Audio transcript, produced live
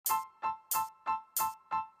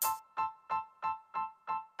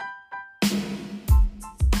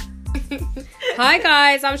Hi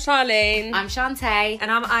guys, I'm Charlene. I'm Shantae. And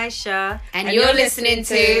I'm Aisha. And you're listening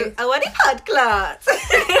to A Wedding Podcast.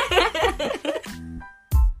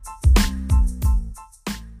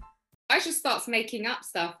 Aisha starts making up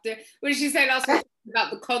stuff. What did she say last week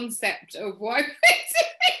about the concept of why?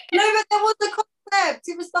 No, but there was a concept.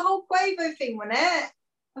 It was the whole Quavo thing, wasn't it?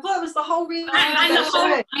 I thought it was the whole reason. And of the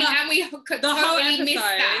show. we could The whole totally miss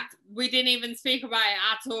episode, that. we didn't even speak about it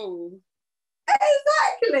at all.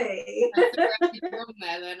 Exactly. I feel like if you're on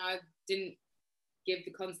there, then I didn't give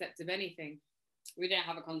the concept of anything. We didn't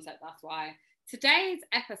have a concept, that's why. Today's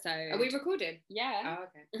episode... Are we recording? Yeah. Oh,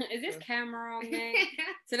 okay. Is this Cool. camera on me?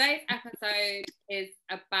 Today's episode is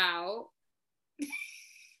about...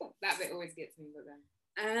 That bit always gets me, but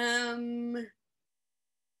then.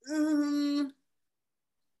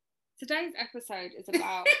 Today's episode is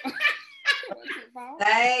about... What's it about?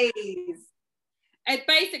 Days. It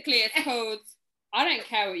basically is called I Don't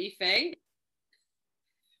Care What You Think.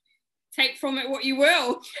 Take from it what you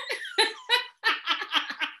will.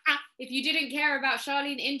 If you didn't care about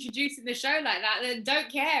Charlene introducing the show like that, then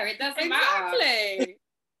don't care. It doesn't matter. Exactly.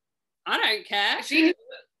 I don't care.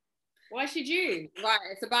 Why should you? Right,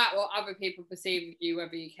 it's about what other people perceive of you,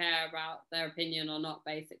 whether you care about their opinion or not,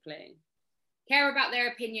 basically. Care about their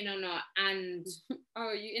opinion or not, and Oh,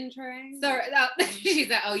 are you introing? sorry, she's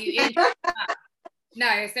like, oh, you.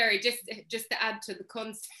 No, sorry, just to add to the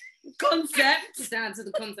concept. Just to add to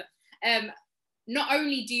the concept. Not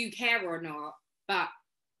only do you care or not, but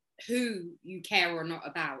who you care or not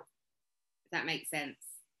about. If that makes sense.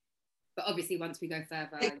 But obviously, once we go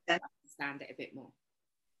further, I understand it a bit more.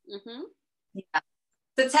 Mm-hmm. Yeah.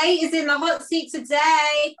 So Tate is in the hot seat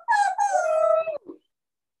today.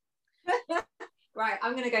 Right,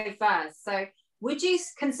 I'm going to go first. So, would you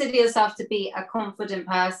consider yourself to be a confident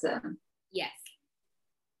person? Yes.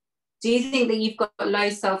 Do you think that you've got low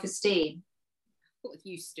self-esteem? What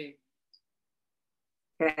used to.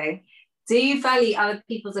 Okay. Do you value other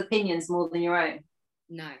people's opinions more than your own?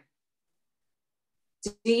 No.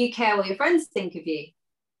 Do you care what your friends think of you?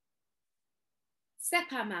 C'est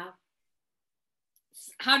pas mal.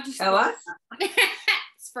 How do you Oh, what?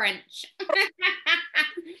 It's French.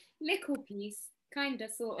 Little piece, kind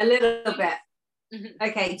of, sort A of. little bit. Mhm.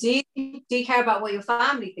 Okay. Do you care about what your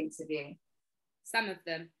family thinks of you? Some of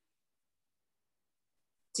them.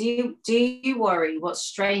 Do you worry what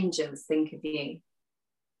strangers think of you?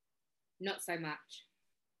 Not so much.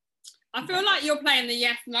 I feel like you're playing the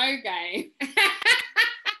yes/no game.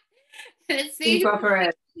 Let's Do you see. proper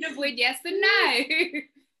it? Avoid yes and no.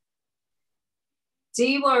 Do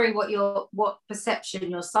you worry what perception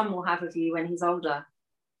your son will have of you when he's older?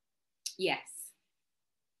 Yes.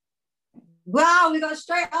 Wow, we got a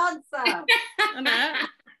straight answer. I know.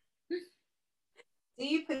 Do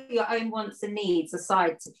you put your own wants and needs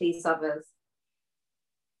aside to please others?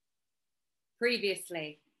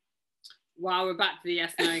 Previously. Wow, we're back to the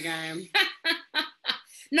yes/no game.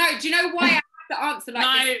 No, do you know why I have to answer like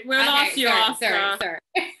No, this? we'll ask you after. Sorry.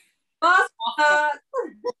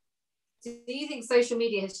 Do you think social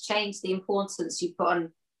media has changed the importance you put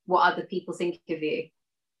on what other people think of you?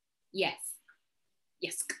 Yes.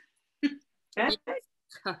 Yes. Okay.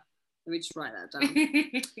 Let me just write that down.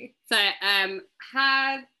 So,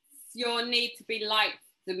 has your need to be liked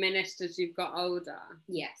diminished as you've got older?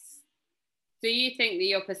 Yes. Do you think that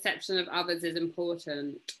your perception of others is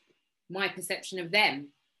important? My perception of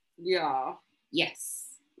them? Yeah. Yes.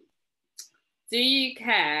 Do you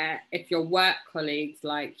care if your work colleagues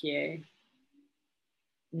like you?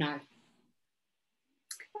 No.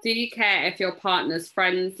 Do you care if your partner's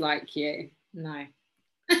friends like you? No.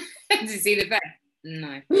 Did you see the bed?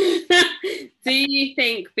 No. Do you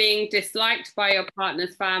think being disliked by your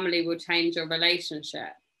partner's family will change your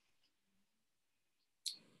relationship?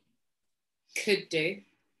 Could do.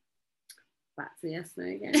 That's a yes, no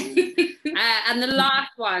again. And the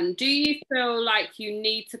last one, do you feel like you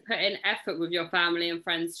need to put in effort with your family and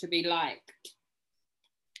friends to be liked?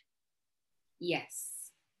 Yes.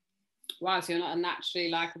 Wow, so you're not a naturally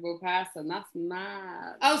likable person. That's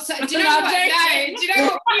mad. Oh, so do you know what? No, do you know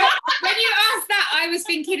what? When you asked that, I was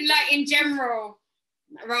thinking like in general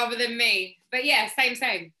rather than me. But yeah, same.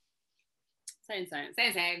 Same.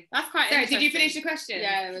 That's quite Sorry, interesting. did you finish the question?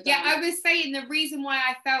 Yeah, we're Yeah, done. I was saying the reason why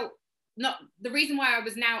I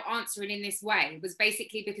was now answering in this way was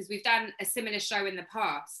basically because we've done a similar show in the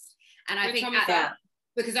past. And I Which think one was that?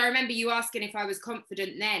 because I remember you asking if I was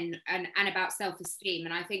confident then and about self-esteem.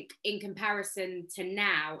 And I think in comparison to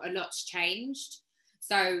now, a lot's changed.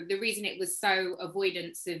 So the reason it was so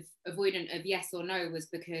avoidant of yes or no was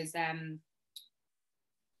because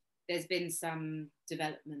there's been some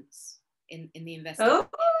developments in the investment. Oh,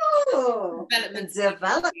 Oh, development.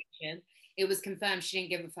 It was confirmed she didn't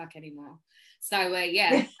give a fuck anymore. So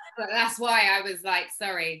yeah, that's why I was like,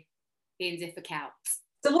 sorry, being difficult.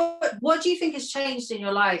 So what do you think has changed in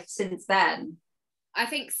your life since then? I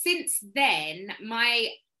think since then, my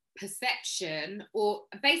perception, or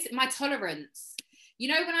basically my tolerance, you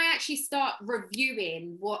know, when I actually start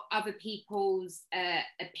reviewing what other people's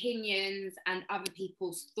opinions and other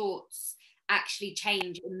people's thoughts actually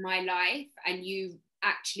change in my life, and you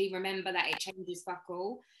actually remember that it changes fuck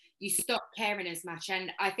all, you stop caring as much.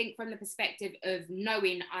 And I think from the perspective of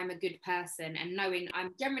knowing I'm a good person and knowing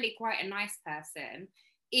I'm generally quite a nice person,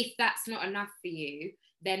 if that's not enough for you,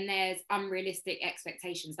 then there's unrealistic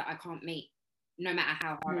expectations that I can't meet, no matter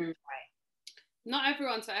how hard I try. Not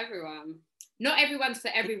everyone's for everyone. Not everyone's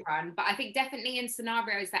for everyone, but I think definitely in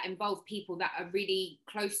scenarios that involve people that are really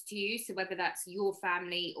close to you, so whether that's your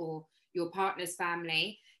family or your partner's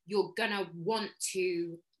family, you're gonna want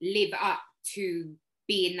to live up to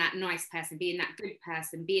being that nice person, being that good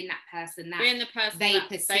person, being that person that being the person they that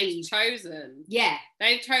perceive. they've chosen. Yeah.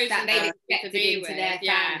 They've chosen that they've to be into with, their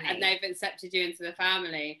yeah, family. and they've accepted you into the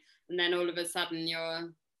family, and then all of a sudden you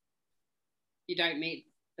don't meet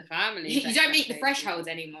the family. You don't meet the thresholds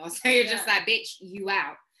anymore. So you're just like, bitch, you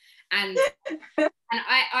out. And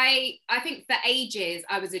I think for ages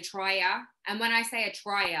I was a trier. And when I say a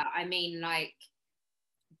trier, I mean like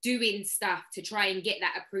doing stuff to try and get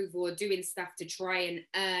that approval, or doing stuff to try and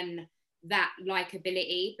earn that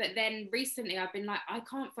likability. But then recently I've been like, I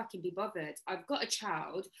can't fucking be bothered. I've got a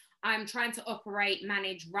child. I'm trying to operate,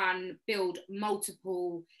 manage, run, build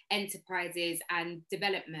multiple enterprises and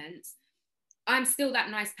developments. I'm still that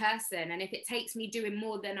nice person. And if it takes me doing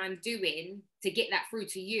more than I'm doing to get that through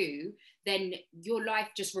to you, then your life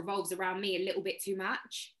just revolves around me a little bit too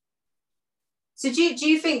much. So do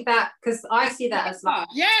you think that, because I see that as like...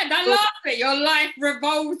 Yeah, that last bit, your life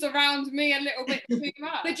revolves around me a little bit too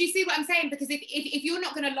much. But do you see what I'm saying? Because if you're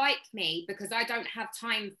not going to like me because I don't have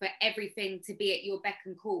time for everything to be at your beck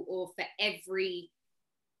and call, or for every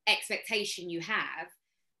expectation you have,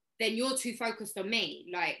 then you're too focused on me.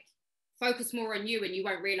 Like, focus more on you and you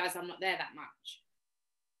won't realise I'm not there that much.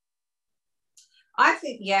 I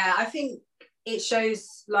think it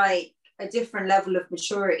shows like a different level of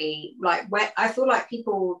maturity. Like, where I feel like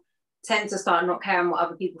people tend to start not caring what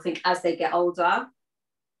other people think as they get older.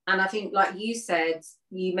 And I think, like you said,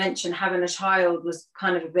 you mentioned having a child was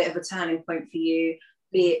kind of a bit of a turning point for you,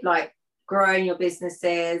 be it like growing your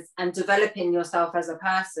businesses and developing yourself as a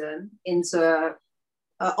person into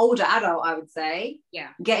an older adult, I would say. Yeah.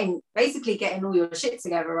 Getting all your shit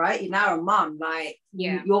together, right? You're now a mum, like,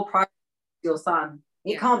 yeah. Your priority is your son.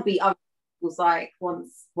 It can't be other people's like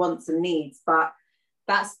wants and needs. But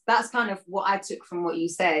that's kind of what I took from what you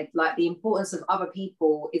said. Like, the importance of other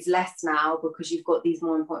people is less now because you've got these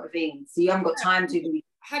more important things. So you haven't got time to be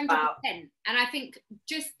 100%. And I think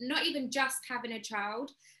just not even just having a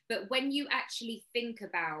child, but when you actually think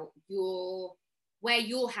about where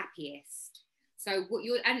you're happiest. So what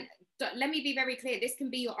you're, and let me be very clear, this can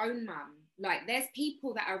be your own mum. Like, there's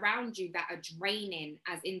people that are around you that are draining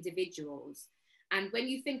as individuals. And when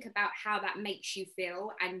you think about how that makes you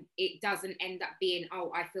feel, and it doesn't end up being,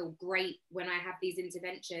 oh, I feel great when I have these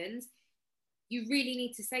interventions, you really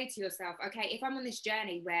need to say to yourself, okay, if I'm on this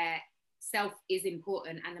journey where self is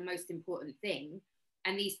important and the most important thing,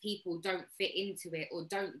 and these people don't fit into it or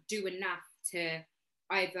don't do enough to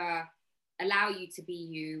either allow you to be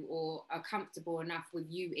you or are comfortable enough with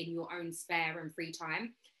you in your own spare and free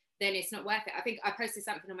time, then it's not worth it. I think I posted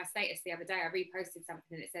something on my status the other day. I reposted something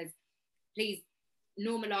and it says, please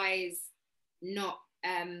normalize not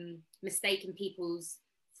mistaking people's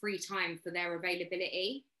free time for their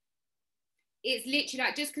availability. It's literally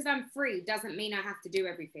like, just because I'm free doesn't mean I have to do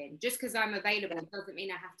everything. Just because I'm available doesn't mean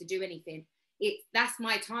I have to do anything. That's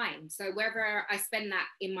my time. So whether I spend that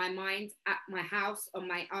in my mind, at my house, on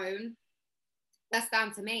my own, that's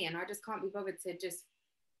down to me. And I just can't be bothered to just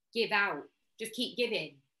give out, just keep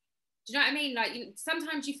giving. Do you know what I mean? Like,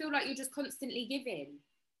 sometimes you feel like you're just constantly giving,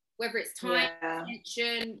 whether it's time,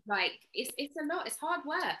 attention, like it's a lot. It's hard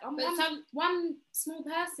work. I'm one small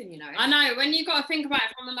person, you know. I know, when you got to think about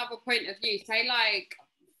it from another point of view, say like,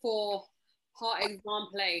 for part example,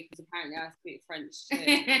 because apparently I speak French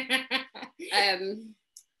too.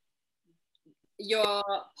 Your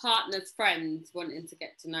partner's friends wanting to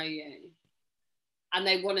get to know you, and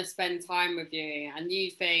they want to spend time with you, and you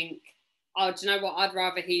think, oh, do you know what? I'd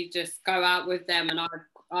rather he just go out with them, and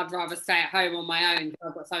I'd rather stay at home on my own because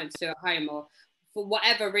I've got something to do at home, or for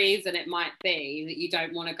whatever reason it might be that you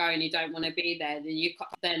don't want to go and you don't want to be there,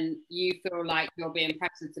 then you feel like you're being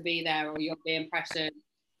pressured to be there, or you're being pressured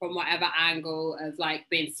from whatever angle of like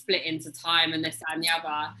being split into time and this that, and the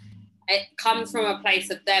other, it comes from a place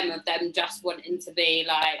of them just wanting to be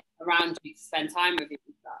like around you to spend time with you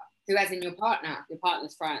and stuff. Who, as in your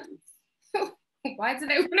partner's friends. Why do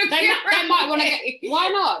they want to? They might want to get. Why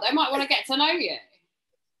not? They might want to get to know you.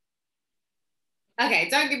 Okay,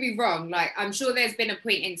 don't get me wrong. Like, I'm sure there's been a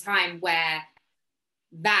point in time where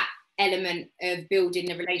that element of building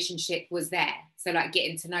the relationship was there. So, like,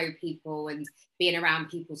 getting to know people and being around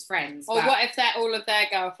people's friends. Or what if all of their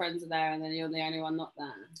girlfriends are there and then you're the only one not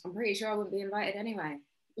there? I'm pretty sure I wouldn't be invited anyway.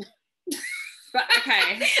 But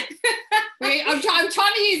okay, I'm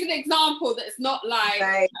trying to use an example that's not like,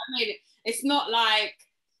 Right. I mean, it's not like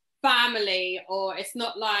family, or it's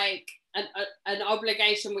not like an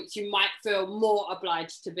obligation which you might feel more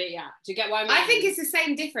obliged to be at. Do you get what I mean? I think it's the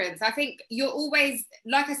same difference. I think you're always,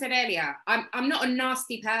 like I said earlier, I'm not a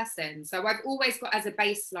nasty person. So I've always got as a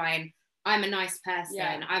baseline, I'm a nice person.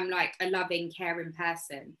 Yeah. I'm like a loving, caring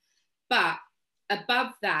person. But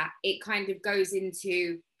above that, it kind of goes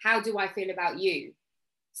into, how do I feel about you?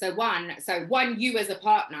 So one, you as a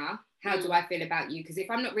partner, how do I feel about you? Because if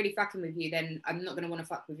I'm not really fucking with you, then I'm not going to want to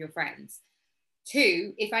fuck with your friends.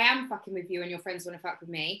 Two, if I am fucking with you and your friends want to fuck with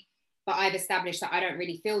me, but I've established that I don't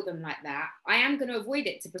really feel them like that, I am going to avoid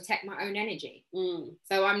it to protect my own energy.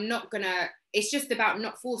 So I'm not going to, it's just about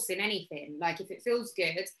not forcing anything. Like, if it feels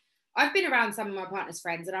good, I've been around some of my partner's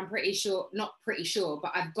friends and I'm not pretty sure,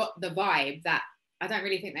 but I've got the vibe that I don't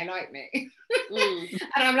really think they like me. And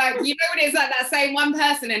I'm like, you know what, it's like that same one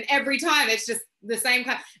person, and every time it's just the same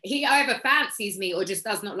kind. He either fancies me or just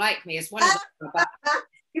does not like me. It's one of them. But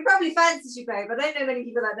He probably fancies you, babe. I don't know many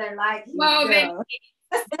people that don't like you. Well, then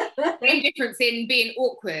big difference in being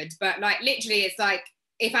awkward, but like literally, it's like,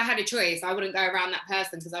 if I had a choice, I wouldn't go around that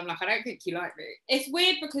person because I'm like, I don't think you like me. It's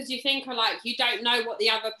weird because you think like you don't know what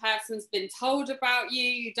the other person's been told about you.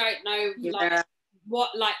 You don't know like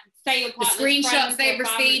what, like, say your partner's the screenshots they've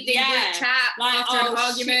received in group chat, like, after an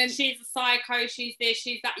argument. She's a psycho. She's this.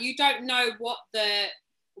 She's that. You don't know what the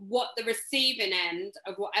receiving end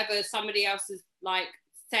of whatever somebody else has like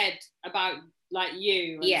said about like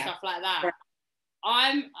you and stuff like that.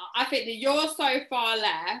 I think that you're so far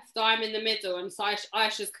left, I'm in the middle, and so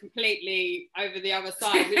Aisha's completely over the other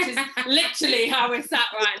side, which is literally how we're sat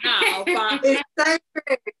right now. But it's so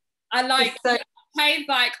true. I like, Hayes,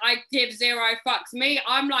 like, I give zero fucks. Me,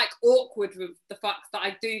 I'm like awkward with the fucks that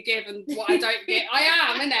I do give and what I don't give. I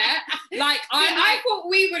am, innit? Like, I thought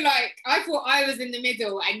we were like, I thought I was in the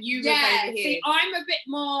middle and you were over here. See, I'm a bit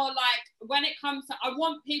more like, when it comes to, I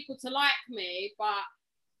want people to like me, but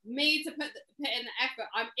me to put in the effort,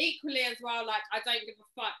 I'm equally as well like, I don't give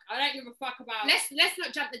a fuck. I don't give a fuck about. Let's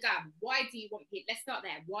not jump the gun. Why do you want people? Let's start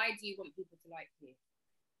there. Why do you want people to like you?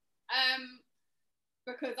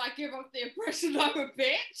 Because I give off the impression I'm a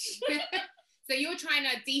bitch. So you're trying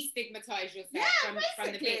to destigmatize yourself from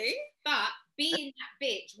the bitch. But being that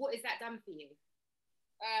bitch, what has that done for you?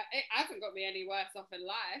 It hasn't got me any worse off in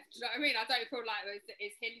life. Do you know what I mean? I don't feel like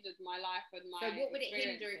it's hindered my life and my. So what would it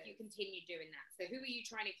hinder if you continue doing that? So who are you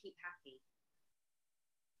trying to keep happy?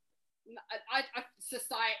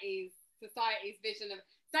 Society's vision of,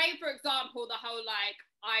 say for example, the whole like,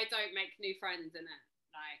 I don't make new friends in it.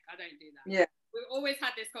 Like, I don't do that. Yeah. We've always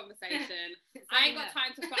had this conversation. I ain't got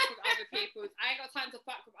time to fuck with other people's. I ain't got time to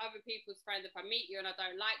fuck with other people's friends. If I meet you and I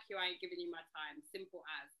don't like you, I ain't giving you my time. Simple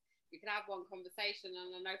as. You can have one conversation,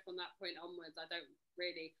 and I know from that point onwards, I don't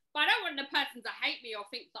really. But I don't want the person to hate me or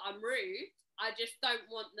think that I'm rude. I just don't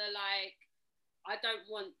want the like. I don't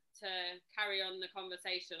want to carry on the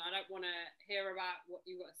conversation. I don't want to hear about what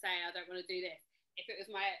you got to say. I don't want to do this. If it was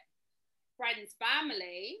my friend's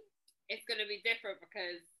family, it's going to be different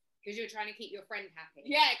because you're trying to keep your friend happy.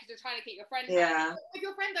 Yeah, because you're trying to keep your friend happy. If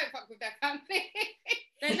your friend don't fuck with their family,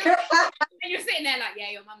 then you're sitting there like,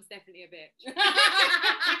 yeah, your mum's definitely a bitch.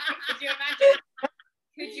 Could you imagine?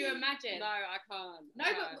 Could you imagine? No, I can't. No,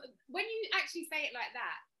 but when you actually say it like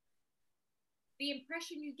that, the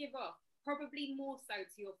impression you give off, probably more so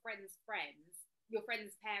to your friend's friends, your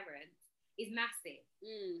friend's parents, is massive.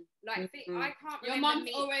 Like, I can't remember. Your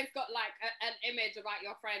mum's always got like an image about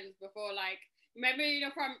your friends before, like, remember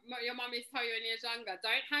your mum used to tell you when you was younger,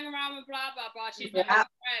 don't hang around with blah blah blah, she's not your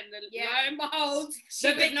friend, and lo and behold, she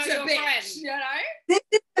was not your friend. You know, this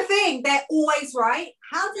is the thing, they're always right.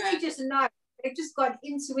 How do they just know? They've just got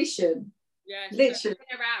intuition. Yeah, literally.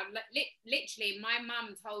 Around. Literally, my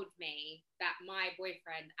mum told me that my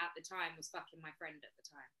boyfriend at the time was fucking my friend at the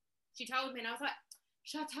time. She told me, and I was like,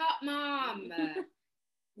 shut up, mum.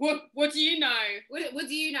 What do you know? What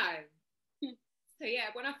do you know? So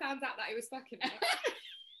yeah, when I found out that he was fucking her,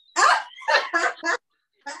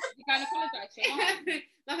 you can't apologise to your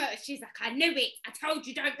mum. She's like, I knew it. I told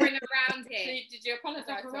you, don't bring her around here. Did you apologise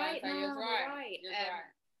to her and say you're right? You're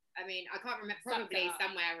right. I mean, I can't remember, probably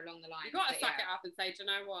somewhere along the line. You got to suck it up and say, do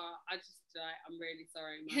you know what? I'm really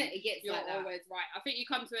sorry, man. You're like always right. I think you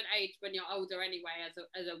come to an age when you're older anyway, as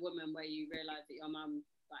a woman, where you realise that your mum's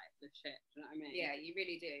like the shit. Do you know what I mean? Yeah, you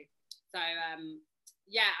really do. So,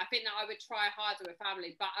 yeah, I think that I would try harder with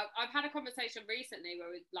family. But I've had a conversation recently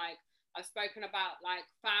where it's like, I've spoken about like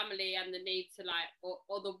family and the need to like,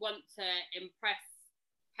 or the want to impress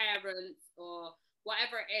parents or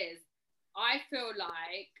whatever it is. I feel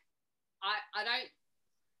like I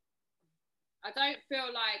don't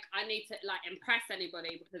feel like I need to like impress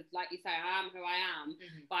anybody, because like you say, I am who I am,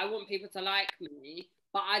 but I want people to like me.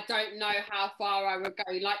 But I don't know how far I would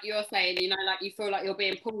go. Like you're saying, you know, like you feel like you're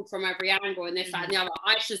being pulled from every angle and this, that, and the other.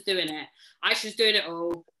 Aisha's doing it. Aisha's doing it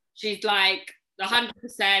all. She's like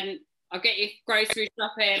 100%. I'll get you grocery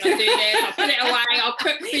shopping. I'll do this. I'll put it away. I'll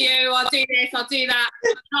cook for you. I'll do this. I'll do that.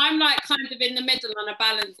 And I'm like kind of in the middle on a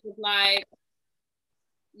balance of like,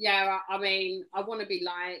 yeah, I mean, I want to be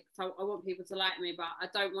liked. I want people to like me, but I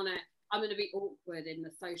don't want to. I'm going to be awkward in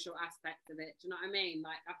the social aspect of it. Do you know what I mean?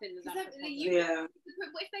 Like, I think that's What if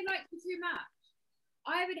they like you too much?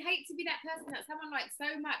 I would hate to be that person that someone likes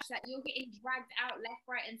so much that you're getting dragged out left,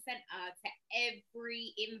 right, and centre to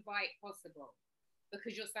every invite possible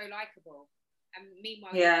because you're so likable. And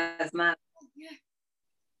meanwhile, it's mad.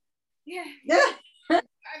 Yeah.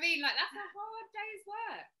 I mean, like, that's a hard day's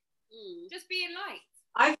work. Just being liked.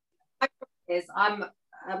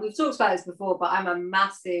 We've talked about this before, but I'm a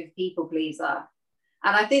massive people pleaser,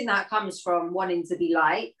 and I think that comes from wanting to be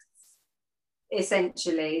liked,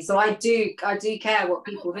 essentially. So I do care what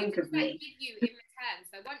people think of me. Give you in return.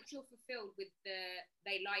 So once you're fulfilled with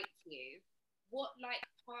they like you, what like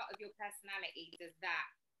part of your personality does that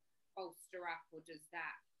bolster up, or does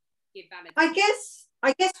that give validation?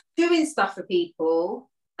 I guess doing stuff for people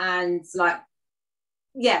and like,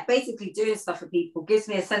 yeah, basically doing stuff for people gives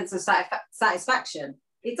me a sense of satisfaction.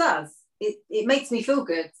 It does. It makes me feel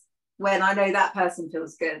good when I know that person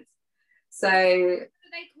feels good. So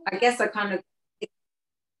I guess I kind of,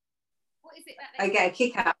 what is it that I get a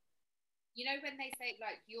kick out. You know, when they say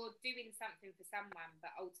like you're doing something for someone,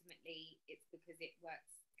 but ultimately it's because it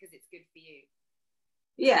works, because it's good for you.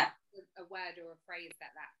 Yeah. A word or a phrase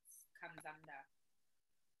that comes under.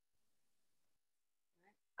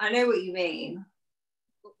 Right? I know what you mean.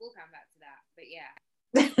 We'll come back to that, but yeah.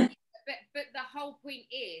 but the whole point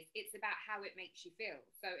is it's about how it makes you feel.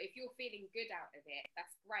 So if you're feeling good out of it,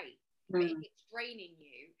 that's great. But if it's draining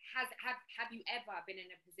you, have you ever been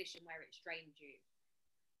in a position where it's drained you?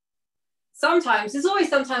 Sometimes. There's always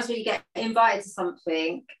sometimes when you get invited to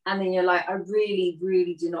something and then you're like, I really,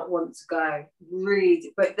 really do not want to go.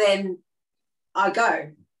 Really, but then I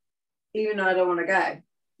go, even though I don't want to go.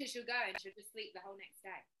 She'll go and she'll just sleep the whole next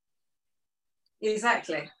day.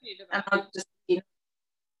 Exactly. And I'll just,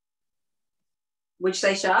 would you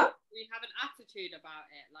say sharp? You have an attitude about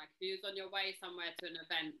it. Like if you was on your way somewhere to an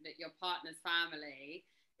event that your partner's family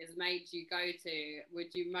has made you go to,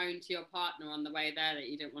 would you moan to your partner on the way there that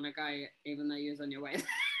you didn't want to go, even though you was on your way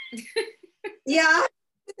there? Yeah,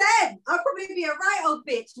 then I'll probably be a right old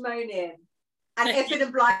bitch moaning and effing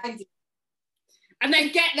and blinding. And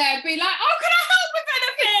then get there and be like, oh, can I help with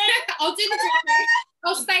anything? I'll do the job.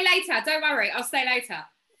 I'll stay later. Don't worry. I'll stay later.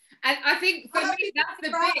 And I think for me, that's the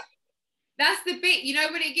bit. That's the bit, you know,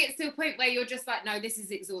 when it gets to a point where you're just like, no, this is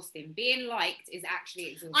exhausting. Being liked is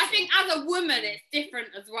actually exhausting. I think as a woman, it's different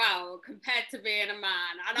as well compared to being a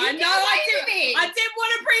man. And I know I didn't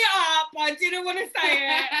want to bring it up. I didn't want to say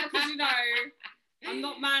it because, you know, I'm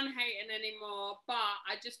not man hating anymore. But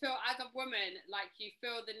I just feel as a woman, like you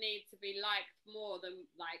feel the need to be liked more than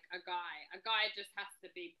like a guy. A guy just has to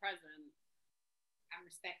be present and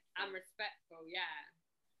respectful. Yeah.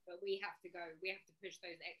 But we have to push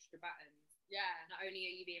those extra buttons. Yeah. Not only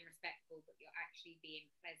are you being respectful, but you're actually being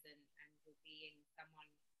pleasant and you're being someone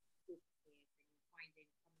good with, and you're finding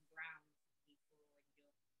common ground with people,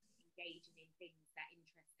 and you're engaging in things that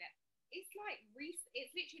interest them. It's like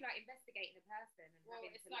it's literally like investigating a person and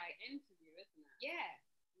having it's to like an interview, isn't it? Yeah.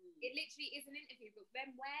 It literally is an interview, but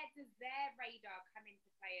then where does their radar come into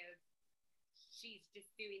play of she's just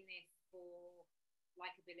doing this for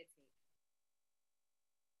likability?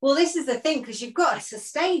 Well, this is the thing, because you've got to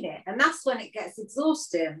sustain it, and that's when it gets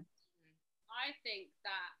exhausting. I think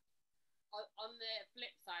that on the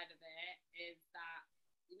flip side of it is that,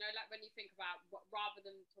 you know, like when you think about rather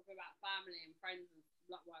than talking about family and friends,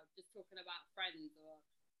 just talking about friends or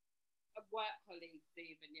work colleagues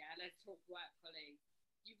even, let's talk work colleagues.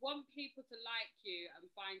 You want people to like you and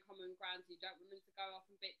find common ground. You don't want them to go off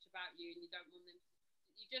and bitch about you, and you don't want them to,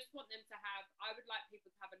 you just want them to have. I would like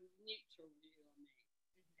people to have a neutral view on me.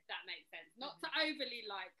 If that makes sense. Not to overly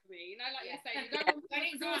like me, you know, like you say, you don't want don't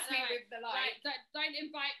exhaust me with the like. Don't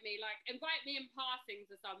invite me. Like, invite me in passing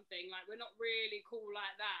to something. Like, we're not really cool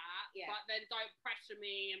like that. Yeah. But then don't pressure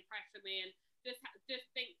me and just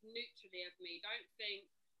think neutrally of me. Don't think,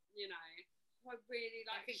 you know, I really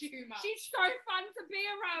like too much. She's so fun to be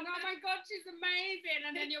around. Oh my god, she's amazing.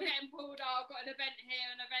 And then you're getting pulled. Oh, I've got an event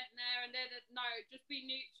here, an event there, and then no, just be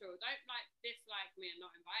neutral. Don't like dislike me and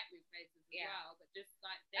not invite me to places as well. But just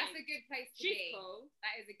like that's a good place to she's be. Cool.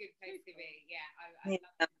 That is a good place to be. Yeah, I love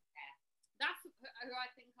that. That's who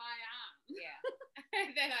I think I am. Yeah.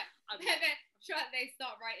 They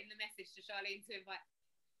start writing the message to Charlene to invite.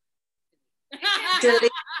 I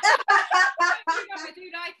do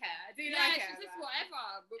like her. I do like her. She's just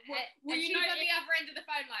whatever. But well, she's on the other end of the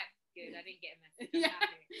phone like, good, I didn't get a message.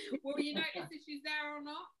 Will you notice if she's there or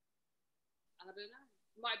not? I don't know.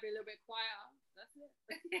 Might be a little bit quieter. That's it.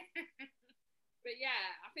 But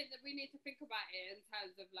yeah, I think that we need to think about it in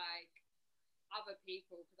terms of like other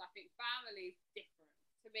people, because I think family's different.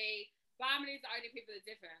 To me, family's the only people that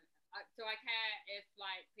are different. Do I care if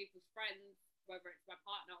like people's friends, whether it's my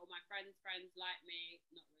partner or my friends' friends like me?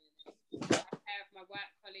 Not really. I care if my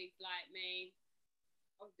work colleagues like me.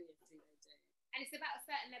 Obviously they do. And it's about a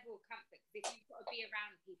certain level of comfort. Because if you've got to be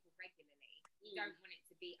around people regularly, you don't want it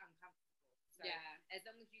to be uncomfortable. So as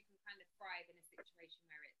long as you can kind of thrive in a situation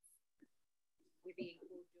where we're being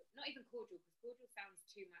cordial, not even cordial, because cordial sounds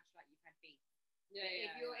too much like you've had beef.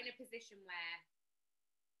 If you're in a position where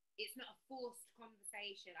it's not a forced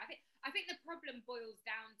conversation, I think the problem boils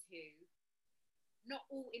down to not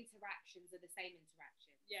all interactions are the same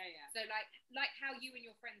interaction. Yeah. So like how you and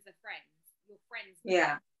your friends are friends, your friends,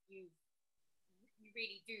 you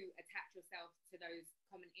really do attach yourself to those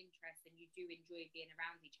common interests, and you do enjoy being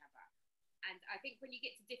around each other. And I think when you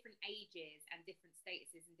get to different ages and different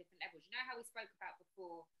statuses and different levels, you know how we spoke about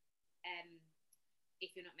before, if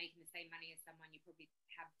you're not making the same money as someone, you probably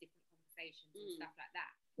have different conversations and stuff like that.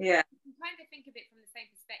 Yeah. You can kind of think of it from the same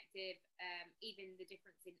perspective, even the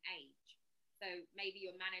difference in age. So maybe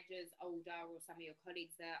your manager's older, or some of your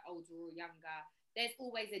colleagues are older or younger. There's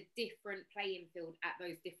always a different playing field at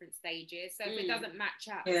those different stages. So if it doesn't match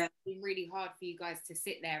up, it's been really hard for you guys to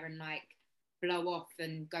sit there and like blow off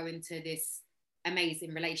and go into this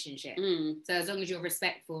amazing relationship. So as long as you're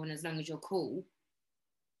respectful and as long as you're cool,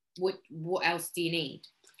 what else do you need?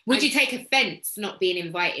 Would you take offense not being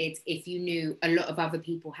invited if you knew a lot of other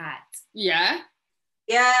people had? Yeah,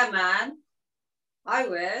 man, I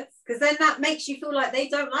would, because then that makes you feel like they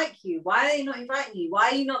don't like you. Why are they not inviting you? Why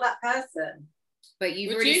are you not that person? But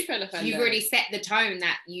you've already set the tone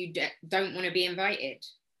that you don't want to be invited.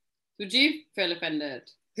 Would you feel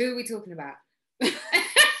offended? Who are we talking about?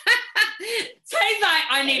 Say like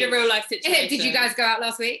I need a real life situation. Did you guys go out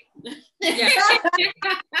last week? Yeah.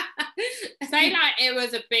 Say like it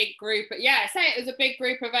was a big group. Say it was a big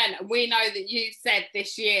group event, and we know that you said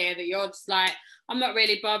this year that you're just like, I'm not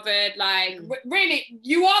really bothered. Like, really,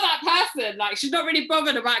 you are that person. Like, she's not really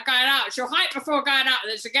bothered about going out. She'll hype before going out, and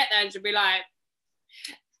then she'll get there and she'll be like,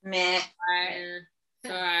 meh.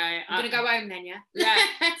 Right. I'm gonna go home then, yeah.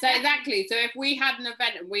 So exactly. So if we had an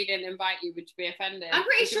event and we didn't invite you, would you be offended? I'm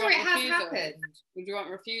pretty sure it has happened. Would you want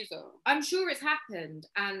refusal? I'm sure it's happened.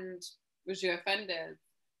 And was you offended?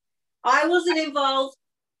 I wasn't involved.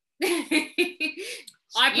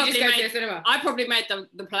 I probably made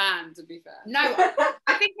the plan, to be fair. No,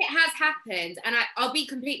 I think it has happened, and I'll be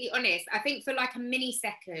completely honest. I think for like a mini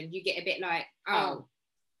second, you get a bit like, oh.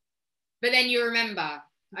 But then you remember,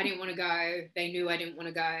 I didn't want to go. They knew I didn't want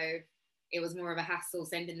to go. It was more of a hassle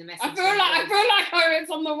sending the message. I feel like I was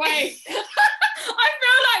on the way. I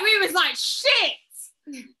feel like we was like, shit.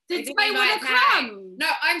 Did they want to come? No,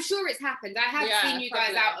 I'm sure it's happened. I have seen you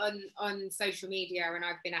guys out on social media, and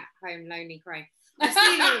I've been at home lonely crying. I've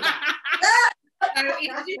seen all that. So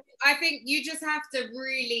I think you just have to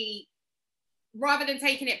really, rather than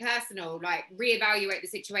taking it personal, like reevaluate the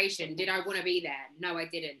situation. Did I want to be there? No, I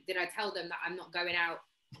didn't. Did I tell them that I'm not going out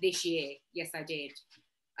this year? Yes, I did.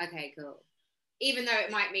 Okay, cool. Even though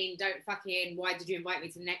it might mean don't fucking, why did you invite me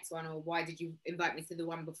to the next one, or why did you invite me to the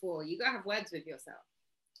one before? You gotta have words with yourself.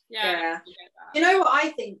 Yeah. You know what I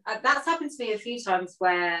think? That's happened to me a few times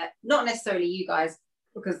where, not necessarily you guys,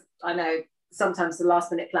 because I know sometimes the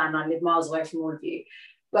last minute plan, I live miles away from all of you,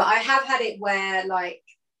 but I have had it where like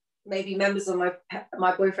maybe members of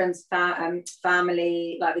my boyfriend's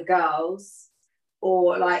family, like the girls,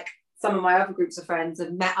 or like some of my other groups of friends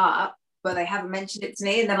have met up, but they haven't mentioned it to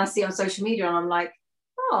me, and then I see it on social media and I'm like,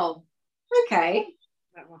 oh, okay.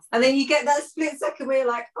 And then you get that split second where you're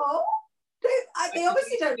like, oh, They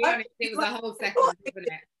obviously don't. To be honest, it was a whole second, wasn't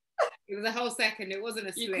it? It was a whole second. It wasn't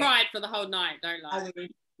a split. You cried for the whole night, don't lie. I mean,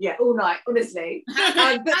 yeah, all night, honestly.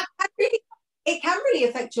 But it can really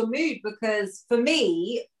affect your mood, because for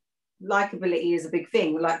me, likability is a big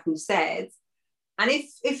thing, like we said. And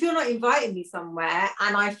if you're not inviting me somewhere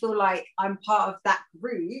and I feel like I'm part of that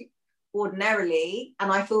group ordinarily,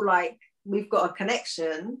 and I feel like we've got a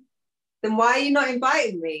connection, then why are you not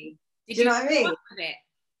inviting me? Do you know what I mean?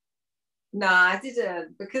 No, I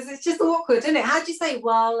didn't, because it's just awkward, isn't it? How'd you say,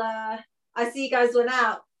 well, I see you guys went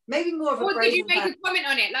out? Maybe more of a. Or did you make a comment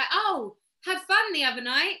on it? Like, oh, had fun the other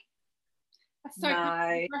night? That's so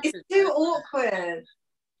no, it's too awkward.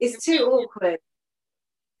 It's too awkward.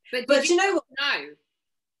 But you know what? No.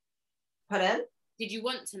 Pardon? Did you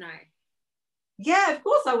want to know? Yeah, of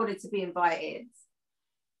course I wanted to be invited.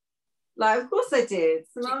 Like, of course I did.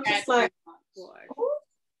 And I'm just like,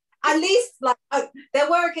 at least, like, there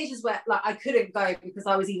were occasions where, like, I couldn't go because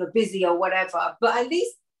I was either busy or whatever. But at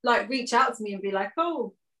least, like, reach out to me and be like,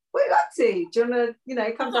 oh, what are you up to? Do you want to, you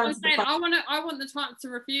know, come down to the I want the chance to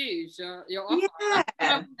refuse your offer.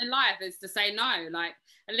 Yeah. In life is to say no. Like,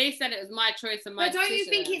 at least then it was my choice and my But don't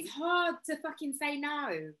decision. you think it's hard to fucking say no?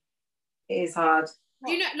 It is hard.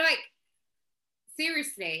 Do you know, like,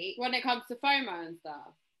 seriously, when it comes to FOMO and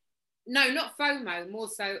stuff? No, not FOMO, more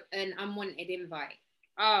so an unwanted invite.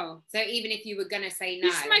 Oh. So even if you were going to say no.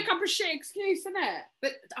 You just make up a shit excuse, innit?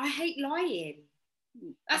 But I hate lying.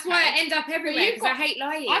 That's Okay. why I end up everywhere, because I hate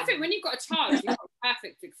lying. I think when you've got a chance, you've got a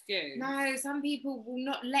perfect excuse. No, some people will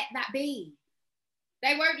not let that be.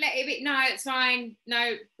 They won't let it be. No, it's fine.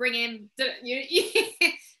 No, bring him. We're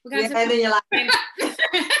going And then you're like,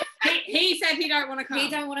 he said he don't want to come. He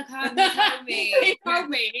don't want to come. He told me. He told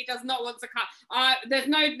me he does not want to come. There's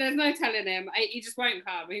no telling him. He just won't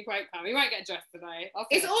come. He won't come. He won't get dressed today.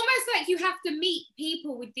 It's almost like you have to meet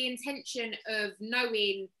people with the intention of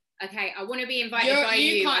knowing, okay, I want to be invited by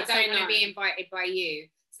you. I don't want to be invited by you.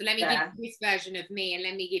 So let me give you this version of me, and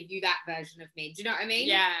let me give you that version of me. Do you know what I mean?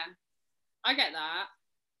 Yeah, I get that.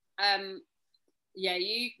 Yeah,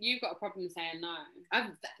 you've got a problem saying no.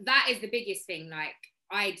 That is the biggest thing. Like,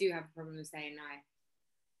 I do have a problem with saying no.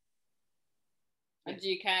 And do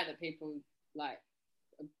you care that people, like,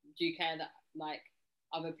 do you care that, like,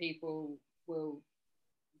 other people will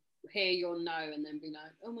hear your no and then be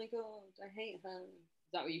like, oh my God, I hate her?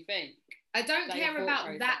 Is that what you think? I don't care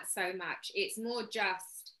about that so much. It's more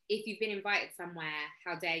just, if you've been invited somewhere,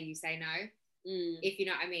 how dare you say no? If you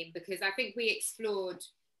know what I mean. Because I think we explored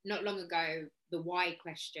not long ago the why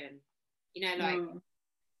question. You know, like,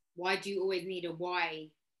 why do you always need a why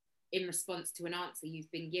in response to an answer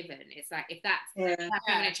you've been given? It's like, if that's not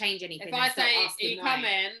going to change anything. If I say, you come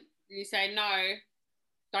in, you say no,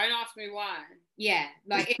 don't ask me why. Yeah,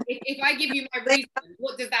 like, if I give you my reason,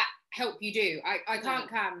 what does that help you do? I can't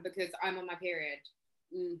come because I'm on my period.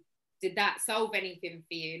 Did that solve anything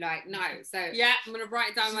for you? Like, no. So yeah, I'm gonna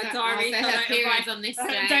write it down in my diary. So her period's on this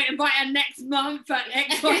day. Don't invite her next month at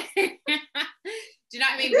X. Do you know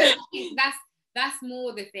what I mean? But that's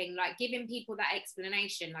more the thing. Like, giving people that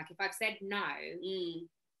explanation. Like, if I've said no,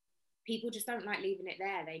 people just don't like leaving it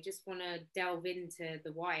there. They just want to delve into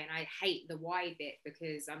the why, and I hate the why bit,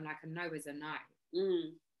 because I'm like, a no is a no.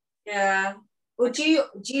 Yeah. Well, do you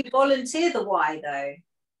volunteer the why though?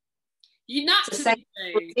 You naturally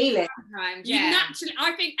do. Sometimes, you naturally.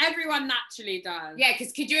 I think everyone naturally does. Yeah,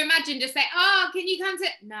 because could you imagine just say, "Oh, can you come to?"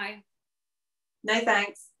 No,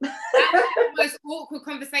 thanks. That's the most awkward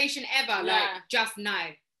conversation ever. Yeah. Like, just no.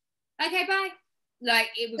 Okay, bye. Like,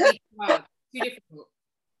 it would be too hard, too difficult.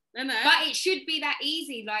 But it should be that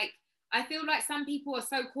easy. Like, I feel like some people are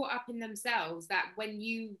so caught up in themselves that when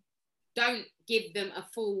you don't give them a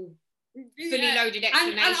full, fully loaded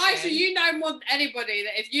explanation. And actually, you know more than anybody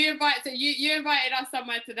that if you invite, so you invited us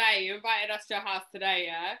somewhere today, you invited us to your house today,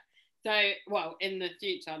 yeah? So, well, in the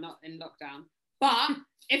future, not in lockdown. But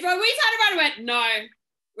if we turned around and went, no,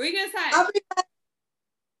 what are you going to say?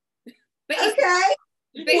 But okay.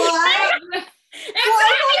 What?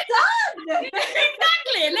 Exactly.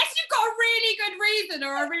 Exactly. Unless you've got a really good reason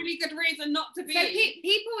or a really good reason not to be. So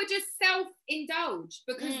people are just self-indulged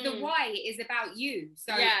because the why is about you.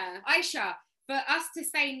 So Aisha, for us to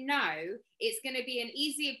say no, it's going to be an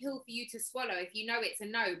easier pill for you to swallow if you know it's a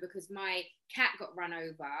no because my cat got run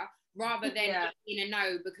over, rather than in a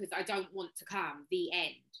no because I don't want to come. The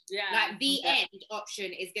end. Yeah. Like, the end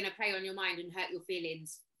option is going to play on your mind and hurt your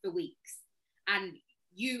feelings for weeks. And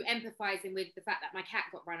you empathizing with the fact that my cat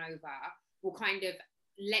got run over will kind of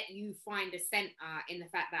let you find a center in the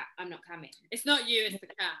fact that I'm not coming. It's not you, it's the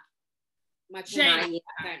cat. My Jane don't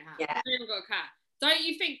have. Jane got a cat. Don't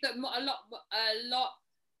you think that a lot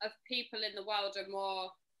of people in the world are more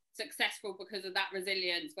successful because of that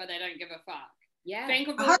resilience where they don't give a fuck. Yeah. Think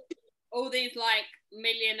of all these like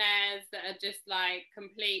millionaires that are just like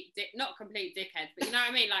not complete dickheads, but you know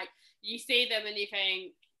what I mean? Like you see them and you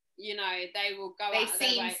think, you know, they will go They out of their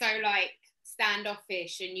seem way. so like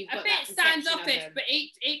standoffish, and you've got a bit that perception standoffish, of them. but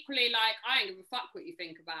equally like I don't give a fuck what you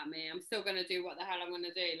think about me. I'm still gonna do what the hell I'm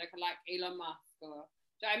gonna do. Like I like Elon Musk, or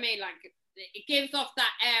do you know what I mean? Like it gives off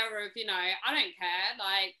that air of, you know, I don't care.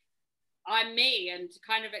 Like I'm me, and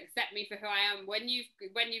kind of accept me for who I am. When you've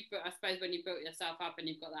I suppose when you built yourself up and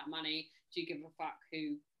you've got that money, do you give a fuck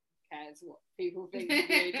who cares what people think of you?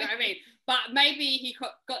 Do you know what I mean? But maybe he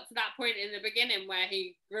got to that point in the beginning where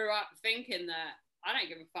he grew up thinking that I don't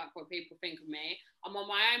give a fuck what people think of me. I'm on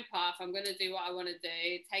my own path. I'm going to do what I want to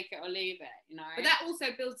do, take it or leave it, you know? But that also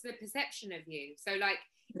builds the perception of you. So like,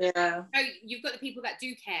 yeah, so you've got the people that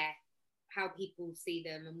do care how people see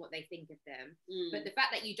them and what they think of them. But the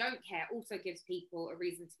fact that you don't care also gives people a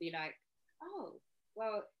reason to be like, oh,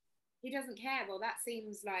 well, he doesn't care. Well, that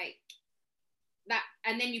seems like that.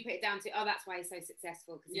 And then you put it down to, oh, that's why he's so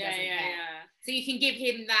successful, because he doesn't care. Yeah. So you can give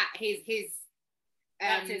him that, his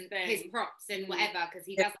props and whatever, because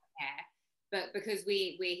he doesn't care. But because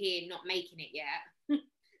we're here not making it yet,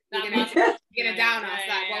 you're gonna down us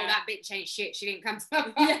like, well, that bitch ain't shit, she didn't come to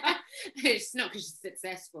us. It's not because she's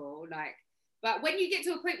successful, like. But when you get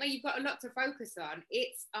to a point where you've got a lot to focus on,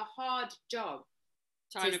 it's a hard job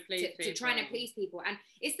trying to please people. And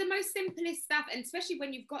it's the most simplest stuff, and especially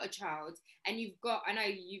when you've got a child and you've got, I know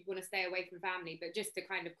you want to stay away from family, but just to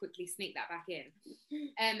kind of quickly sneak that back in,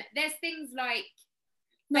 there's things like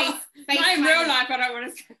not in real life, I don't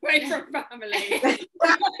want to stay away from family.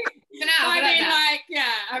 For now, I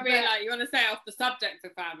mean, like, you want to stay off the subject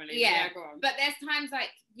of family. Yeah, go on. But there's times like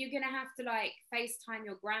you're gonna have to like FaceTime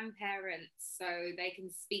your grandparents so they can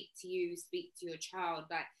speak to your child,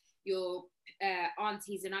 like your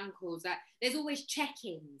aunties and uncles. Like there's always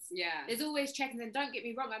check-ins. Yeah, there's always check-ins, and don't get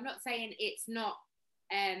me wrong, I'm not saying it's not.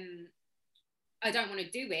 I don't want to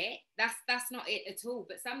do it. That's not it at all.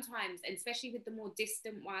 But sometimes, and especially with the more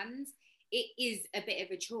distant ones, it is a bit of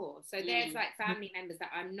a chore. So there's like family members that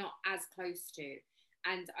I'm not as close to,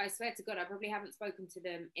 and I swear to God, I probably haven't spoken to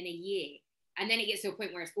them in a year. And then it gets to a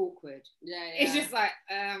point where it's awkward. Yeah. It's just like,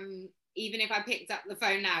 even if I picked up the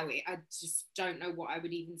phone now, I just don't know what I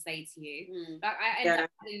would even say to you. Like I end up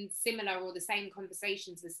having similar or the same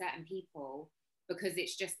conversations with certain people, because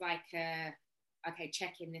it's just like, okay,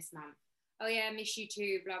 check in this month. Oh yeah, I miss you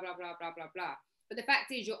too, blah, blah, blah, blah, blah, blah. But the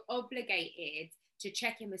fact is, you're obligated to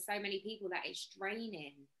check in with so many people that it's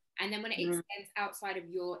draining. And then when it extends outside of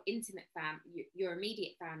your intimate your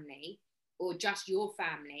immediate family, or just your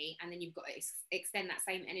family, and then you've got to extend that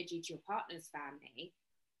same energy to your partner's family,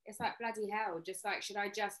 it's like, bloody hell, just like, should I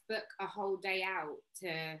just book a whole day out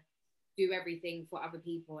to do everything for other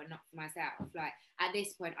people and not for myself? Like, at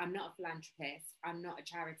this point, I'm not a philanthropist, I'm not a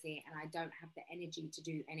charity, and I don't have the energy to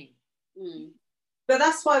do any. But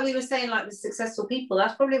that's why we were saying, like, the successful people,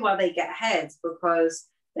 that's probably why they get ahead, because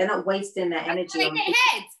they're not wasting their energy on they get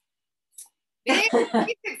ahead. They're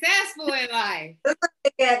successful in life.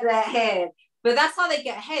 They get their head. But that's how they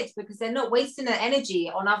get ahead, because they're not wasting their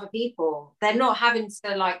energy on other people. They're not having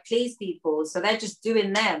to like please people, so they're just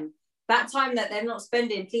doing them. That time that they're not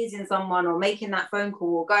spending pleasing someone or making that phone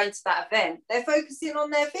call or going to that event, they're focusing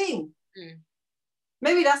on their thing.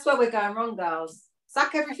 Maybe that's where we're going wrong, girls.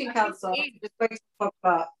 Suck everything else off. Just focus on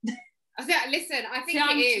up. Listen, I think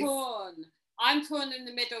it is. I'm torn in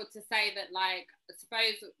the middle to say that, like, I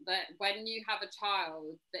suppose that when you have a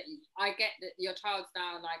child, that I get that your child's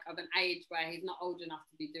now like of an age where he's not old enough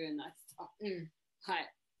to be doing that stuff. Like,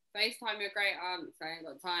 FaceTime your great aunt, so I ain't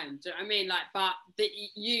got time. Do you know what I mean? Like, but that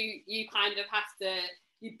you kind of have to,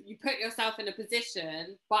 you put yourself in a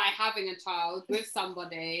position by having a child with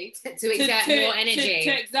somebody to exert more energy.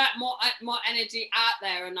 To exert more energy out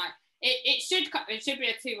there, and like, it should be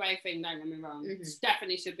a two-way thing, don't get me wrong. It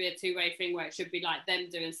definitely should be a two-way thing where it should be like them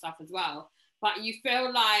doing stuff as well. But you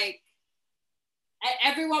feel like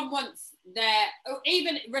everyone wants their,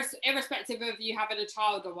 even irrespective of you having a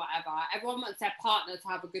child or whatever, everyone wants their partner to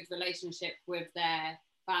have a good relationship with their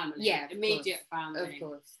family, immediate family. Of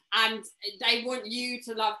course. And they want you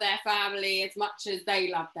to love their family as much as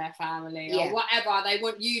they love their family, or whatever. They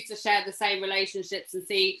want you to share the same relationships and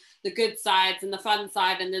see the good sides and the fun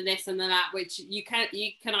side and the this and the that, which you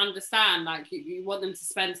can understand. Like, you want them to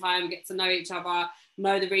spend time, get to know each other,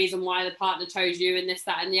 know the reason why the partner chose you, and this,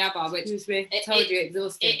 that, and the other. Which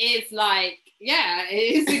exhausting. It is like,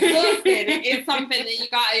 it is exhausting. It is something that you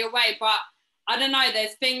got out of your way. But I don't know.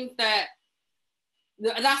 There's things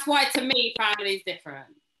that's why, to me, family is different.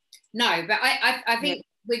 No, but I think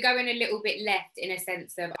we're going a little bit left in a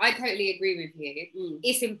sense of, I totally agree with you.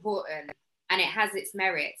 It's important and it has its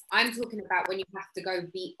merits. I'm talking about when you have to go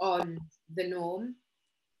beyond the norm.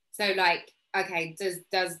 So like, okay,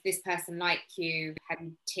 does this person like you? Have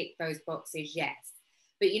you ticked those boxes? Yes.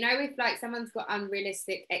 But you know, if like someone's got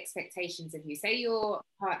unrealistic expectations of you, say your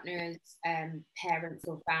partner's parents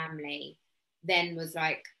or family then was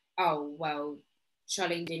like, oh, well,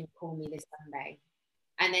 Charlene didn't call me this Sunday,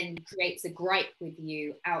 and then creates a gripe with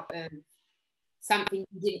you out of something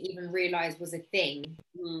you didn't even realize was a thing.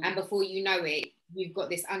 And before you know it, you've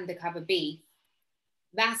got this undercover beef.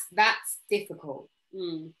 That's difficult.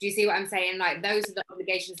 Do you see what I'm saying? Like, those are the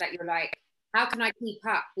obligations that you're like, how can I keep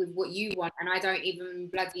up with what you want and I don't even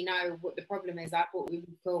bloody know what the problem is? I thought we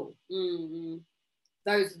were cool.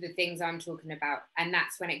 Those are the things I'm talking about. And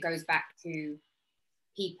that's when it goes back to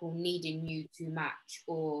people needing you too much,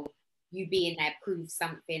 or you being there proves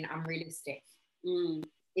something unrealistic.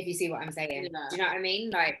 If you see what I'm saying. Yeah. Do you know what I mean?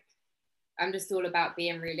 Like, I'm just all about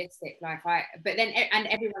being realistic. Like, but then, and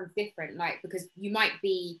everyone's different. Like, because you might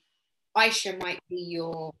be, Aisha might be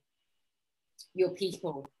your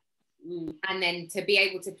people. And then to be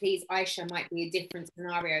able to please Aisha might be a different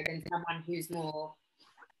scenario than someone who's more,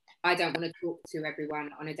 I don't want to talk to everyone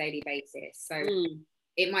on a daily basis. So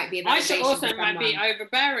it might be a Aisha also might be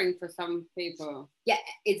overbearing for some people. Yeah,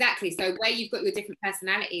 exactly. So where you've got your different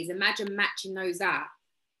personalities, imagine matching those up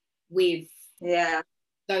with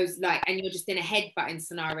those, like, and you're just in a headbutting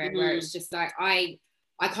scenario where it's just like, I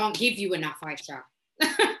can't give you enough, Aisha.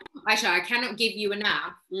 Aisha, I cannot give you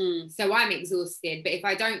enough, so I'm exhausted. But if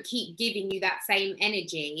I don't keep giving you that same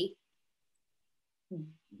energy,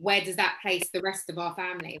 where does that place the rest of our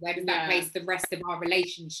family? Where does that place the rest of our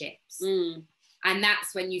relationships? And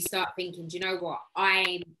that's when you start thinking, do you know what?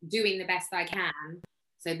 I'm doing the best I can,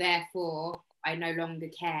 so therefore I no longer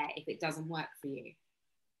care if it doesn't work for you.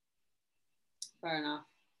 Fair enough.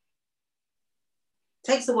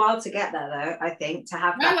 Takes a while to get there though, I think, to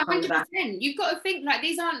have that. 100%. You've got to think, like,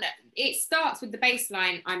 these aren't, it starts with the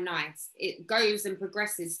baseline, I'm nice. It goes and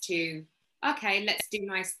progresses to, okay, let's do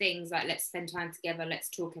nice things, like let's spend time together, let's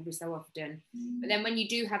talk every so often. But then when you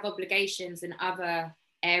do have obligations and other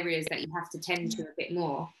areas that you have to tend to a bit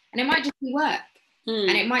more, and it might just be work,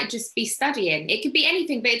 and it might just be studying, it could be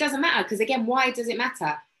anything, but it doesn't matter, because again, why does it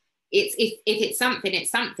matter? It's if it's something, it's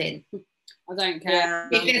something. I don't care.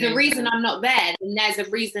 If there's a reason I'm not there, then there's a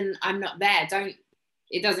reason I'm not there.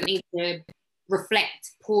 It doesn't need to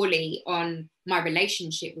reflect poorly on my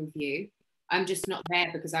relationship with you. I'm just not there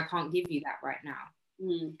because I can't give you that right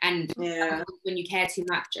now. And when you care too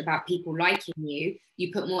much about people liking you,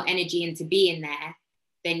 you put more energy into being there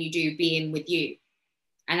than you do being with you.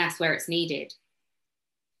 And that's where it's needed.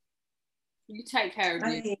 You take care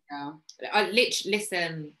of you, girl.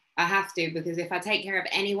 Listen, I have to, because if I take care of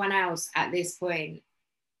anyone else at this point,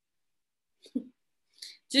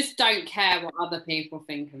 just don't care what other people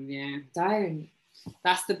think of you. Don't.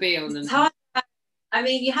 That's the be all. It's hard. I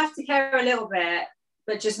mean, you have to care a little bit,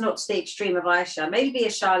 but just not to the extreme of Aisha. Maybe be a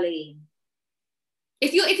Charlene.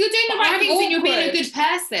 If you're doing the right things and you're being a good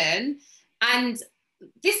person, and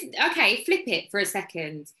this, okay, flip it for a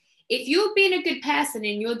second. If you're being a good person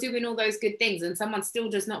and you're doing all those good things and someone still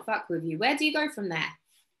does not fuck with you, where do you go from there?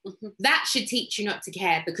 That should teach you not to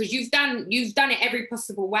care, because you've done it every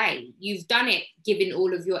possible way. You've done it giving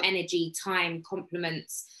all of your energy, time,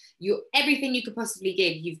 compliments, everything you could possibly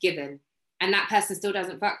give, you've given, and that person still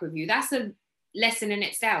doesn't fuck with you. That's a lesson in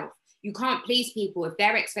itself. You can't please people if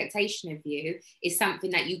their expectation of you is something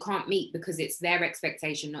that you can't meet because it's their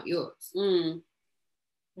expectation, not yours. No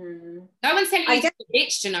one's telling you to be a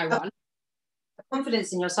bitch to no one.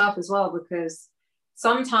 Confidence in yourself as well, because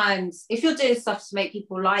sometimes if you're doing stuff to make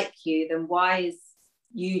people like you, then why is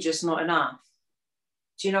you just not enough?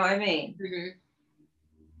 Do you know what I mean?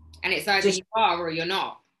 And it's either you are or you're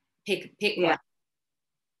not. Pick one.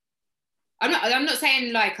 I'm not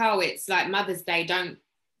saying like, oh, it's like Mother's Day, don't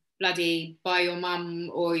bloody buy your mum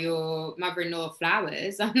or your mother-in-law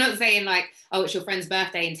flowers. I'm not saying like, oh, it's your friend's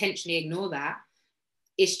birthday, intentionally ignore that.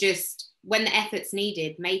 It's just, when the effort's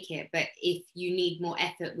needed, make it. But if you need more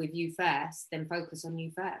effort with you first, then focus on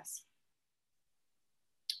you first.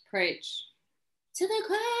 Preach. To the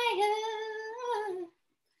choir.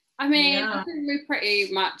 I mean, I think we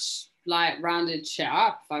pretty much like rounded shit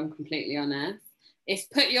up, if I'm completely honest. It's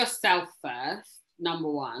put yourself first,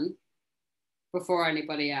 number one, before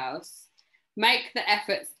anybody else. Make the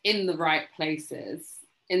efforts in the right places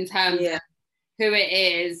in terms of who it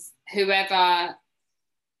is, whoever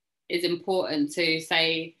is important to,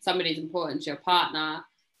 say somebody's important to your partner,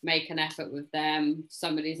 make an effort with them.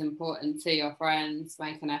 Somebody's important to your friends,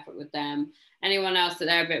 make an effort with them. Anyone else that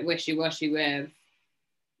they're a bit wishy-washy with,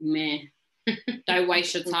 meh. Don't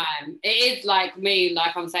waste your time. It is like me,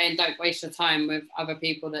 like I'm saying, don't waste your time with other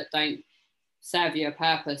people that don't serve you a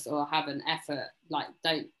purpose or have an effort. Like,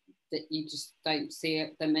 that you just don't see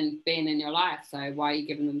them in being in your life. So why are you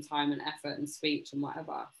giving them time and effort and speech and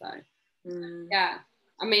whatever? So yeah,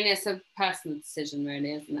 I mean, it's a personal decision,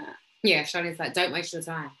 really, isn't it? Yeah, Shani's like, don't waste your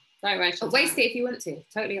time. Don't waste your time. Waste it if you want to.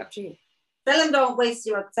 Totally up to you. Tell them don't waste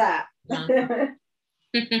your time.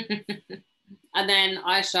 And then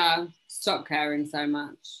Aisha, stop caring so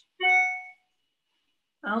much.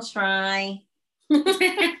 I'll try.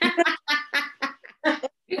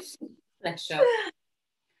 Bless you.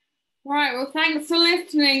 Right, well, thanks for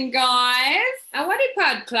listening, guys. I want it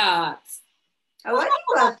podcast. I want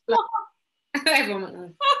you to Everyone went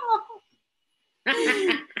on.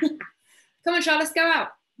 Come on, Charlotte, let's go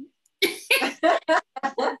out.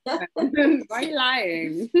 Why are you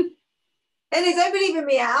lying? And is everybody leaving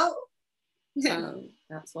me out? Oh,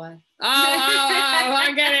 that's why. Oh,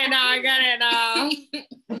 I get it now. I get